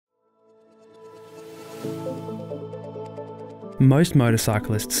Most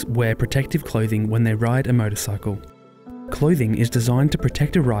motorcyclists wear protective clothing when they ride a motorcycle. Clothing is designed to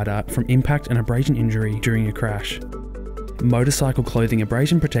protect a rider from impact and abrasion injury during a crash. Motorcycle clothing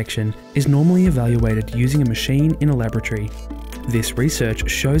abrasion protection is normally evaluated using a machine in a laboratory. This research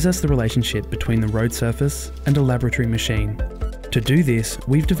shows us the relationship between the road surface and a laboratory machine. To do this,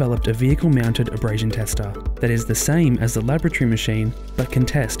 we've developed a vehicle-mounted abrasion tester that is the same as the laboratory machine but can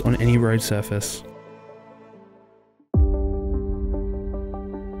test on any road surface.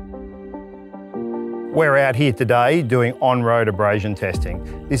 We're out here today doing on-road abrasion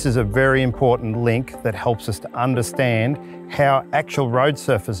testing. This is a very important link that helps us to understand how actual road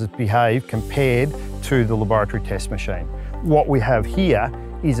surfaces behave compared to the laboratory test machine. What we have here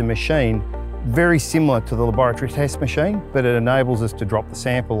is a machine very similar to the laboratory test machine, but it enables us to drop the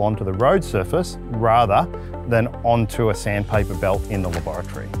sample onto the road surface rather than onto a sandpaper belt in the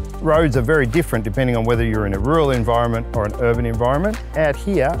laboratory. Roads are very different depending on whether you're in a rural environment or an urban environment. Out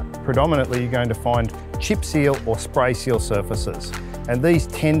here, predominantly you're going to find chip seal or spray seal surfaces. And these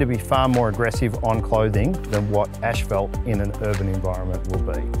tend to be far more aggressive on clothing than what asphalt in an urban environment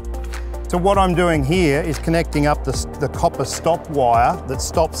will be. So what I'm doing here is connecting up the copper stop wire that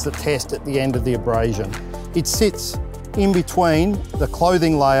stops the test at the end of the abrasion. It sits in between the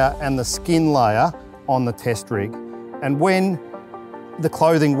clothing layer and the skin layer on the test rig. And when the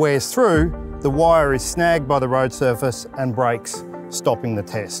clothing wears through, the wire is snagged by the road surface and breaks, stopping the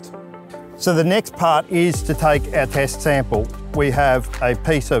test. So the next part is to take our test sample. We have a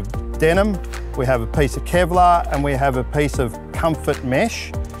piece of denim, we have a piece of Kevlar, and we have a piece of comfort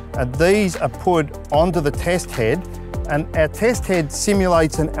mesh. And these are put onto the test head, and our test head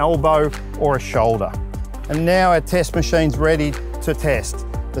simulates an elbow or a shoulder. And now our test machine's ready to test.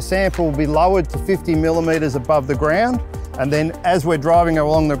 The sample will be lowered to 50 millimeters above the ground, and then as we're driving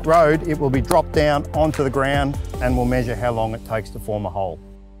along the road, it will be dropped down onto the ground and we'll measure how long it takes to form a hole.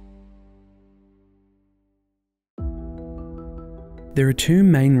 There are two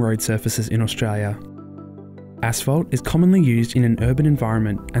main road surfaces in Australia. Asphalt is commonly used in an urban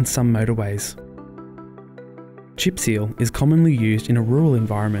environment and some motorways. Chip seal is commonly used in a rural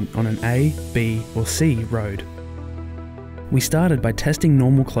environment on an A, B or C road. We started by testing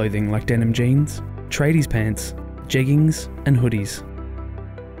normal clothing like denim jeans, tradies pants, jeggings and hoodies.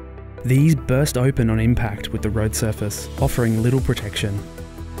 These burst open on impact with the road surface, offering little protection.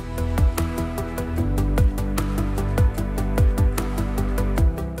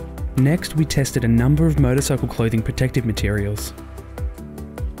 Next, we tested a number of motorcycle clothing protective materials.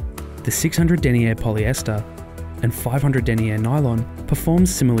 The 600 denier polyester and 500 denier nylon performed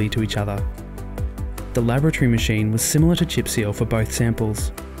similarly to each other. The laboratory machine was similar to chip seal for both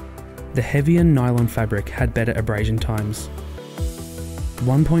samples. The heavier nylon fabric had better abrasion times.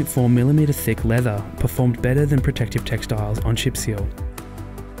 1.4mm thick leather performed better than protective textiles on chip seal.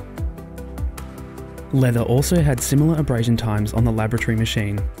 Leather also had similar abrasion times on the laboratory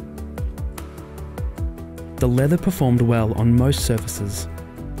machine. The leather performed well on most surfaces.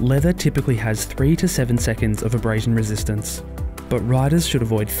 Leather typically has 3 to 7 seconds of abrasion resistance, but riders should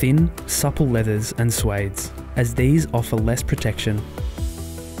avoid thin, supple leathers and suedes, as these offer less protection.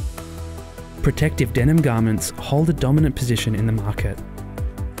 Protective denim garments hold a dominant position in the market.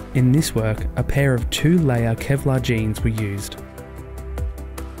 In this work, a pair of 2-layer Kevlar jeans were used.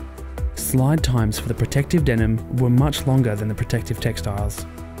 Slide times for the protective denim were much longer than the protective textiles.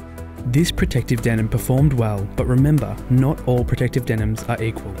 This protective denim performed well, but remember, not all protective denims are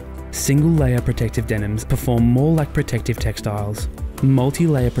equal. Single-layer protective denims perform more like protective textiles.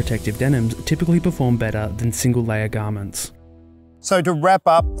 Multi-layer protective denims typically perform better than single-layer garments. So to wrap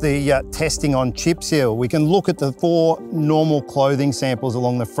up the testing on chip seal, we can look at the 4 normal clothing samples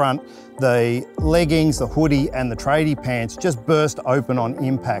along the front. The leggings, the hoodie and the tradie pants just burst open on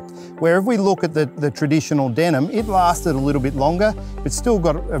impact. Where if we look at the traditional denim, it lasted a little bit longer, but still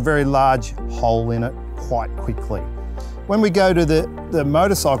got a very large hole in it quite quickly. When we go to the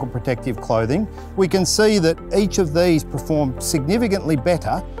motorcycle protective clothing, we can see that each of these perform significantly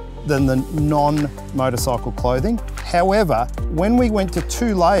better than the non-motorcycle clothing. However, when we went to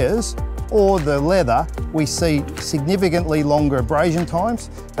 2 layers or the leather, we see significantly longer abrasion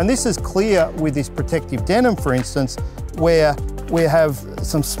times. And this is clear with this protective denim, for instance, where we have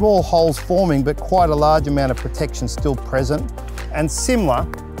some small holes forming, but quite a large amount of protection still present. And similar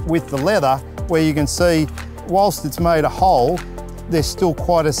with the leather, where you can see, whilst it's made a hole, there's still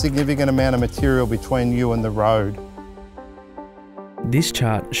quite a significant amount of material between you and the road. This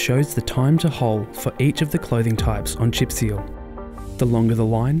chart shows the time to hole for each of the clothing types on chip seal. The longer the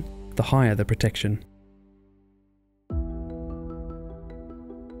line, the higher the protection.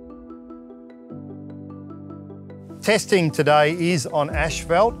 Testing today is on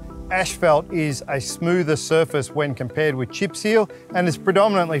asphalt. Asphalt is a smoother surface when compared with chip seal and is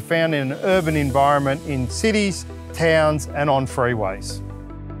predominantly found in an urban environment in cities, towns and on freeways.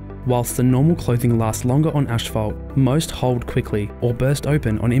 Whilst the normal clothing lasts longer on asphalt, most hold quickly or burst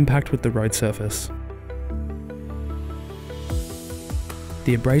open on impact with the road surface.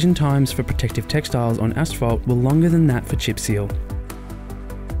 The abrasion times for protective textiles on asphalt were longer than that for chip seal.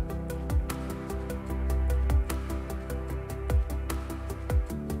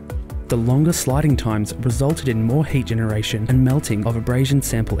 The longer sliding times resulted in more heat generation and melting of abrasion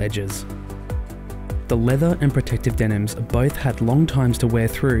sample edges. The leather and protective denims both had long times to wear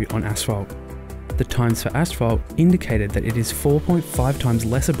through on asphalt. The times for asphalt indicated that it is 4.5 times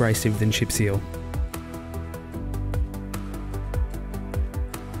less abrasive than chip seal.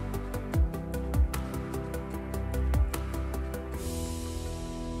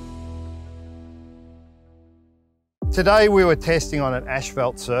 Today we were testing on an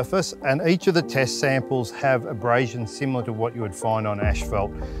asphalt surface and each of the test samples have abrasion similar to what you would find on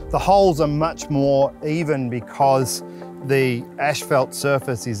asphalt. The holes are much more even because the asphalt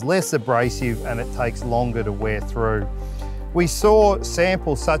surface is less abrasive and it takes longer to wear through. We saw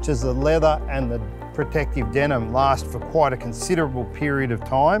samples such as the leather and the protective denim last for quite a considerable period of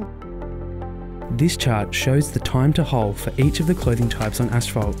time. This chart shows the time to hull for each of the clothing types on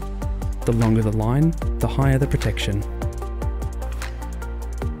asphalt. The longer the line, the higher the protection.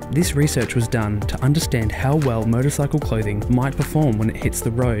 This research was done to understand how well motorcycle clothing might perform when it hits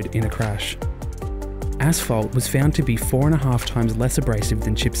the road in a crash. Asphalt was found to be 4.5 times less abrasive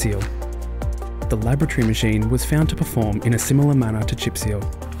than chip seal. The laboratory machine was found to perform in a similar manner to chip seal.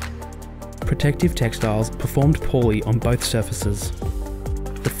 Protective textiles performed poorly on both surfaces.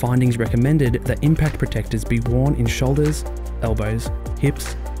 The findings recommended that impact protectors be worn in shoulders, elbows,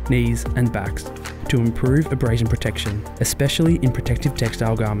 hips, knees and backs to improve abrasion protection, especially in protective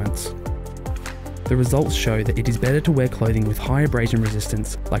textile garments. The results show that it is better to wear clothing with high abrasion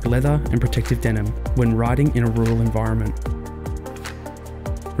resistance, like leather and protective denim, when riding in a rural environment.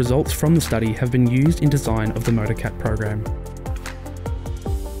 Results from the study have been used in design of the MotorCat program.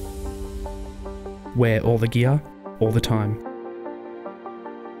 Wear all the gear, all the time.